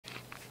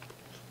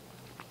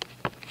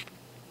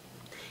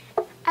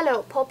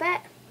Hello,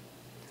 Pulpit.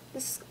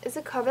 This is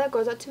a cover that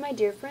goes out to my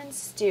dear friend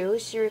Stu.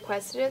 She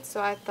requested it,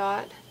 so I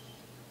thought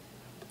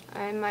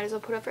I might as well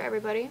put it up for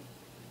everybody.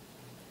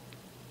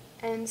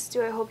 And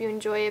Stu, I hope you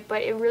enjoy it,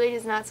 but it really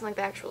does not sound like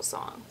the actual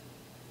song.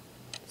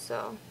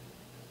 So,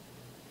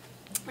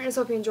 I just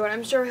hope you enjoy it.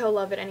 I'm sure he'll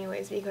love it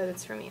anyways because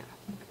it's from you.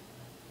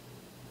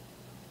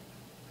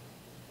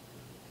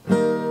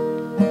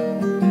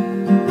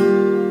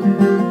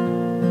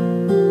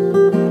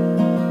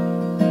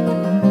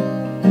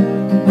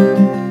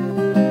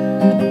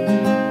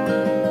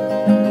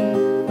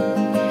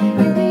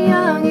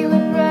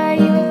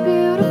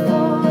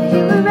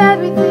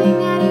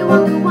 Everything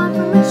anyone could want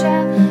from a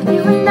child.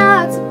 You were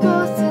not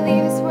supposed to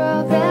leave this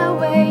world that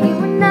way. You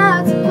were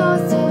not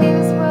supposed to leave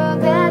this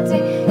world that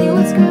day. You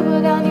would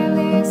scribble down your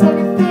lyrics of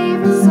your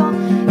favorite song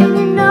in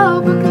your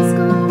notebook in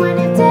school when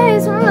your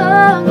days were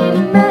long. And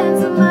it meant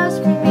so much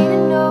for me to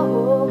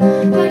know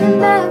that it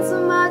meant so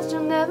much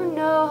you'll never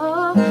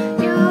know.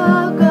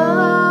 You're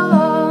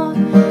gone.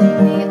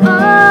 We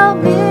all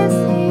miss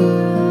you.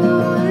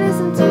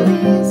 Listen to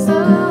these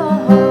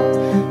songs.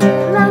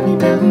 You're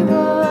loving everyone.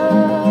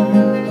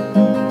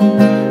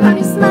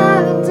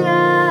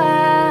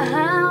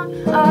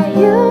 Are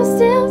you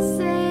still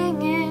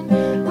singing?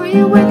 Were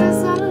you with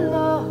us all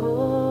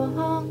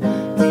along?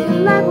 Do you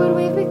like what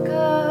we've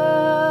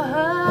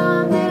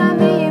become? Did I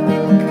meet you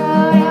in the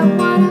crowd at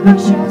one of our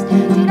shows?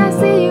 Did I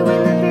see you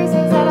in the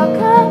faces that'll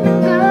come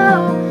and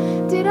go?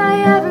 Did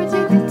I ever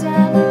take the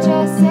time to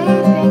just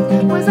say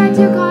things? Was I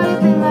too caught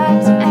up in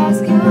life to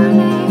ask your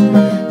name?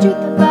 Truth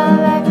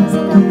about life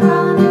isn't I'm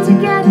pulling it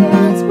together.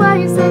 It's what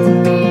you said to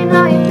me in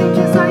all your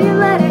pictures, all your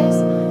letters.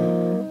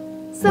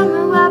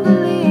 Somehow I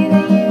believe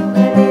that you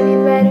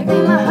in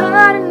my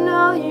heart, I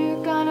know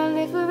you're gonna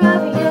live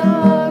forever.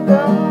 You're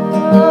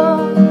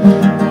gone.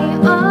 We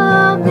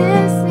all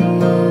miss you.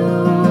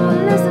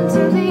 Listen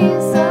to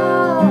these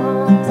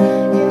songs.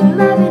 You're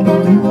loving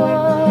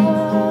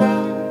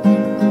everyone.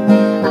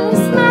 I'm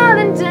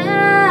smiling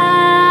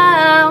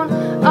down.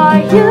 Are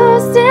you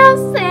still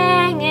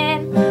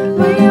singing?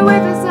 Were you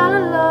with us all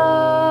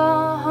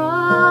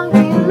along? Do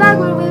you like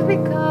what we've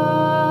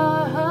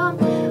become?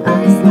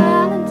 I'm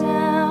smiling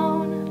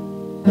down.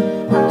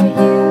 Are you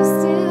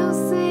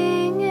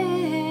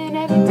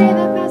day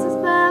that passes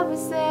by, we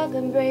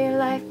celebrate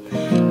life.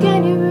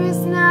 Can you hear us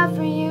now?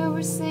 For you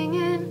we're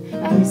singing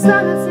every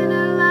song that's in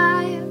our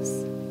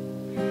lives.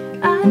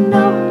 I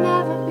know we'll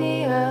never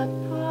be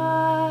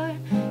apart,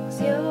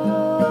 'cause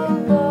you're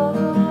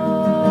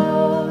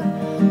gone.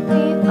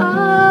 We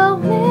all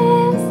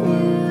miss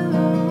you.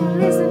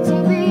 Listen to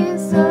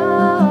these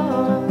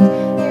songs.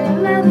 You're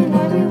loving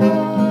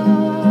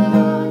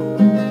everyone.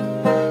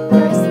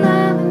 You're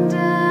smiling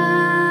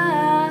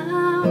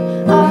down.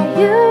 Are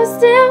you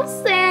still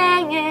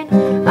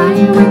are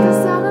you with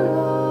us all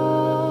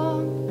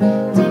along?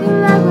 Do you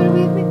like what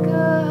we've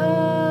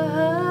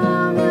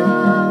become?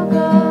 You're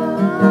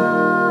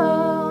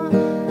gone.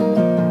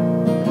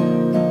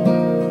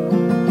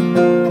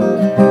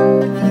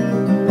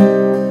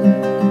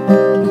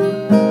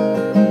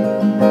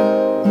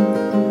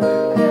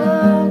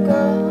 You're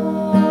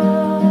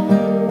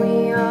gone. We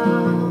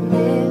all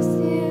miss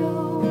you.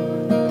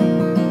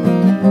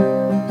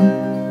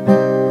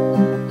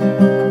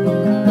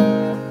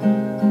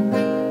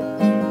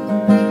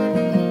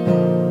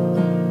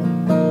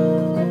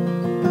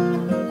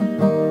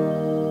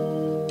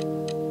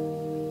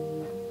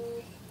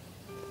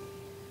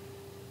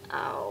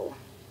 Ow.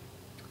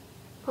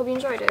 Hope you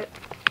enjoyed it.